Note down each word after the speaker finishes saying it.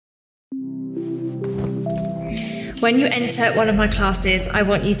When you enter one of my classes, I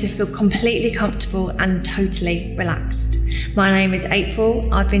want you to feel completely comfortable and totally relaxed. My name is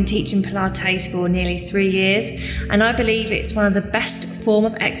April. I've been teaching Pilates for nearly 3 years, and I believe it's one of the best form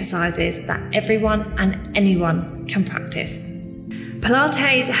of exercises that everyone and anyone can practice.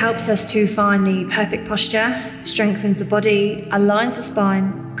 Pilates helps us to find the perfect posture, strengthens the body, aligns the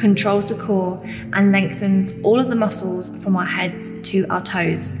spine, controls the core, and lengthens all of the muscles from our heads to our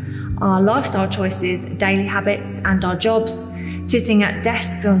toes. Our lifestyle choices, daily habits, and our jobs, sitting at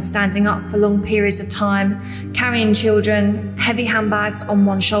desks and standing up for long periods of time, carrying children, heavy handbags on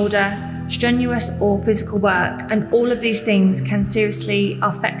one shoulder, strenuous or physical work, and all of these things can seriously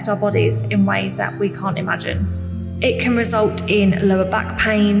affect our bodies in ways that we can't imagine. It can result in lower back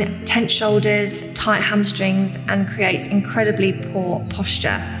pain, tense shoulders, tight hamstrings, and creates incredibly poor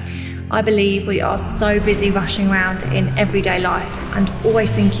posture. I believe we are so busy rushing around in everyday life and always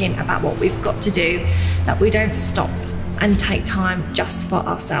thinking about what we've got to do that we don't stop and take time just for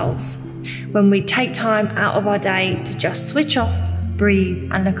ourselves. When we take time out of our day to just switch off, breathe,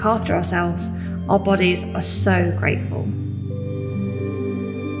 and look after ourselves, our bodies are so grateful.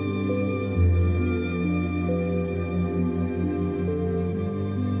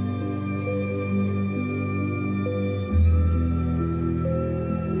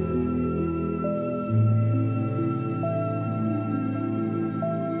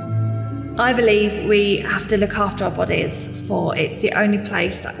 I believe we have to look after our bodies, for it's the only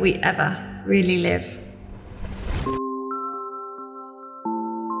place that we ever really live.